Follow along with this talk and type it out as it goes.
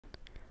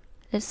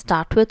Let's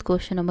start with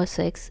question number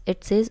 6.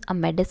 It says a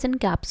medicine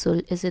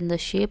capsule is in the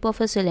shape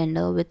of a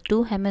cylinder with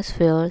two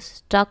hemispheres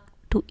stuck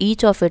to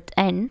each of its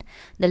end.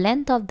 The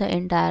length of the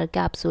entire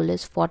capsule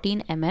is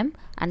 14 mm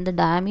and the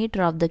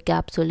diameter of the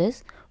capsule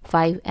is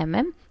 5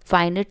 mm.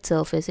 Find its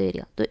surface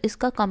area. तो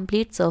इसका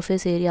complete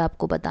surface area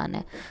आपको बताना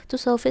है. तो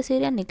surface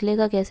area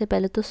निकलेगा कैसे,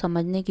 पहले तो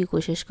समझने की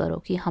कोशिश करो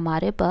कि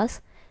हमारे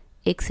पास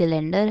एक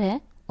सिलेंडर है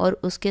और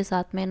उसके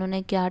साथ में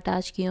इन्होंने क्या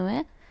अटैच किए हुए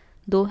हैं,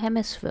 दो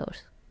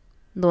हेमिस्फीयर्स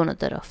दोनों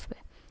तरफ पे.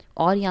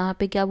 और यहाँ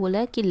पे क्या बोला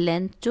है कि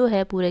लेंथ जो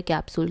है पूरे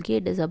कैप्सूल की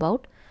इट इज़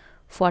अबाउट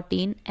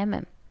 14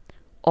 mm.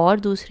 और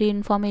दूसरी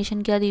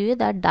इन्फॉर्मेशन क्या दी हुई है,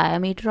 that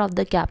diameter of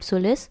the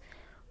capsule is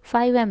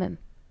 5 mm.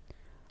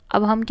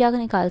 अब हम क्या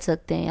निकाल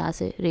सकते हैं यहाँ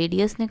से,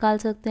 रेडियस निकाल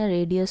सकते हैं,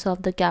 रेडियस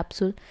ऑफ द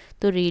कैप्सूल.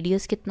 तो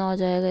रेडियस कितना हो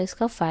जाएगा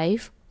इसका,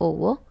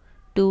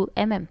 5/2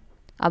 mm.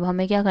 अब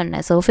हमें क्या करना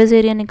है, सरफेस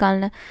एरिया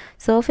निकालना है.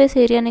 सरफेस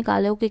एरिया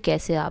निकालोगे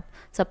कैसे आप,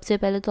 सबसे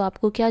पहले तो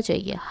आपको क्या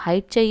चाहिए,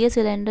 हाइट चाहिए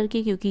सिलेंडर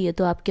की, क्योंकि ये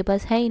तो आपके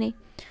पास है ही नहीं.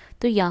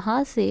 तो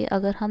यहाँ से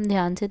अगर हम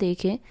ध्यान से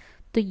देखें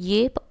तो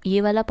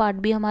ये वाला पार्ट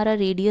भी हमारा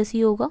रेडियस ही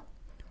होगा,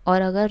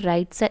 और अगर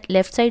राइट साइड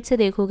लेफ़्ट साइड से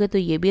देखोगे तो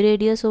ये भी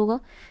रेडियस होगा.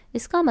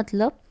 इसका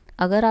मतलब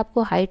अगर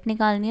आपको हाइट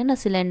निकालनी है ना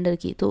सिलेंडर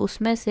की, तो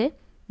उसमें से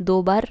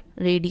 2 बार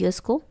रेडियस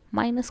को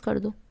माइनस कर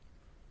दो.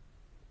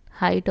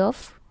 Height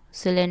of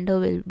cylinder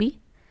will be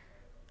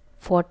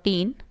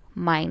 14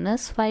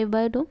 minus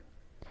 5/2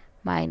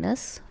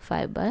 minus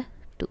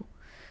 5/2.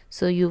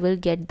 So you will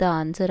get the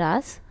answer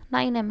as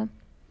 9 mm.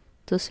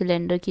 तो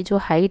सिलेंडर की जो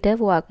हाइट है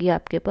वो आ गई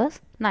आपके पास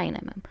 9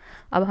 mm.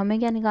 अब हमें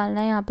क्या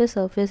निकालना है यहाँ पे,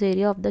 surface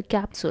area of the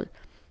capsule.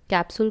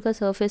 Capsule का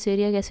सरफेस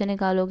एरिया कैसे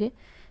निकालोगे,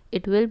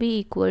 it will be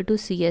equal to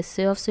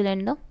CSA of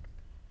cylinder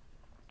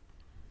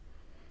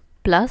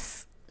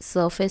plus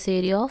surface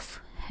area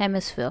of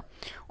hemisphere.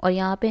 और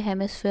यहाँ पे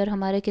हेमिस्फीयर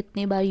हमारे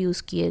कितनी बार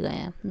यूज़ किए गए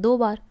हैं, 2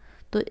 बार.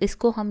 तो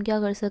इसको हम क्या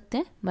कर सकते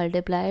हैं,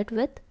 multiply it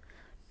with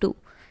 2.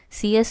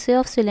 CSA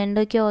of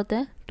cylinder क्या होता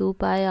है,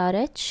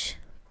 2πRH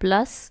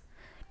plus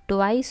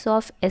twice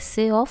of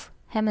SA of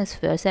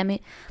hemisphere,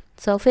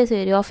 surface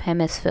area of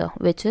hemisphere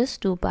which is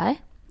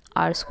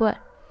 2πr².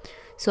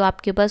 सो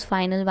आपके पास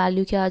फाइनल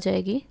वैल्यू क्या आ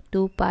जाएगी,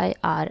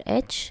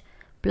 2πRH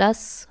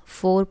प्लस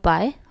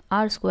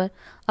 4πr².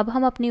 अब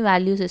हम अपनी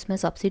वैल्यूज़ इसमें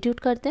सब्सिट्यूट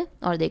करते हैं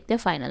और देखते हैं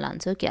फाइनल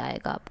आंसर क्या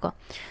आएगा आपका.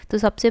 तो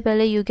सबसे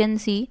पहले you can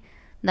see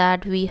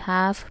that we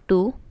have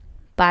 2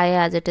 pi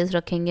as it is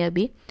रखेंगे.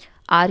 अभी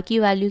R की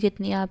वैल्यू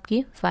कितनी है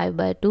आपकी,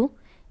 5/2.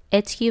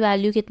 H की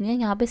वैल्यू कितनी है,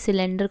 यहाँ पे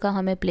सिलेंडर का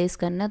हमें प्लेस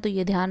करना है, तो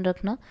ये ध्यान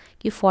रखना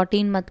कि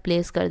 14 मत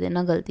प्लेस कर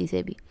देना गलती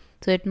से भी.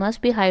 So it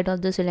must be height of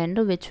the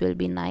cylinder which will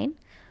be 9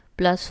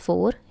 plus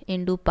 4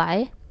 into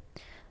pi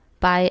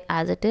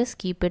as it is,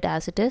 keep it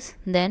as it is.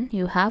 Then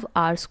you have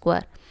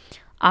R².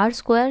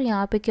 R²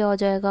 यहाँ पे क्या हो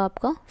जाएगा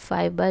आपका,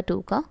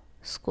 5/2 का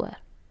स्क्वायर.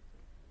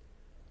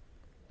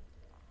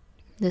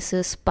 This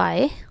is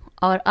pi.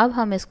 और अब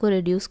हम इसको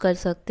रिड्यूस कर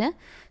सकते हैं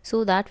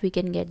so that we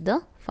can get the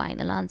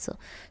final answer.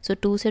 सो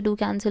 2 से 2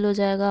 कैंसिल हो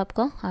जाएगा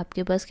आपका,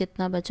 आपके पास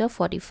कितना बचा,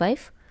 45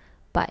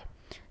 पाई.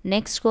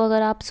 नेक्स्ट को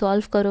अगर आप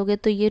सॉल्व करोगे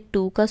तो ये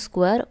 2 का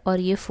स्क्वायर और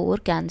ये 4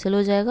 कैंसिल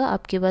हो जाएगा,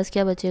 आपके पास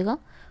क्या बचेगा,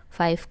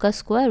 5 का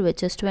स्क्वायर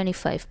विच इज़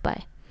 25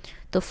 पाई.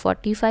 तो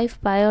 45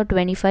 पाई और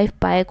 25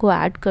 पाई को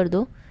ऐड कर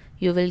दो,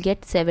 यू विल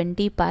गेट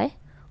 70 पाई.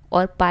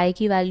 और पाई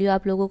की वैल्यू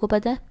आप लोगों को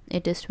पता है,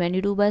 इट इज़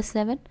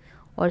 22/7,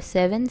 और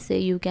 7 से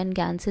यू कैन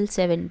कैंसिल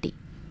 70,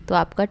 तो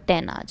आपका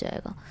 10 आ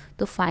जाएगा.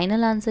 तो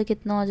फाइनल आंसर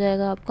कितना हो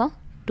जाएगा आपका,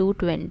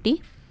 220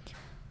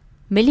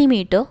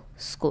 millimetre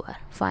square.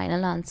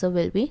 Final answer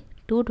will be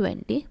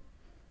 220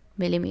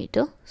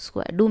 millimeter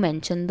square. Do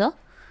mention the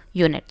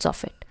units of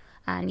it.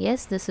 And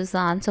yes, this is the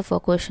answer for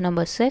question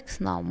number 6.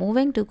 Now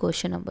moving to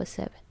question number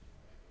 7.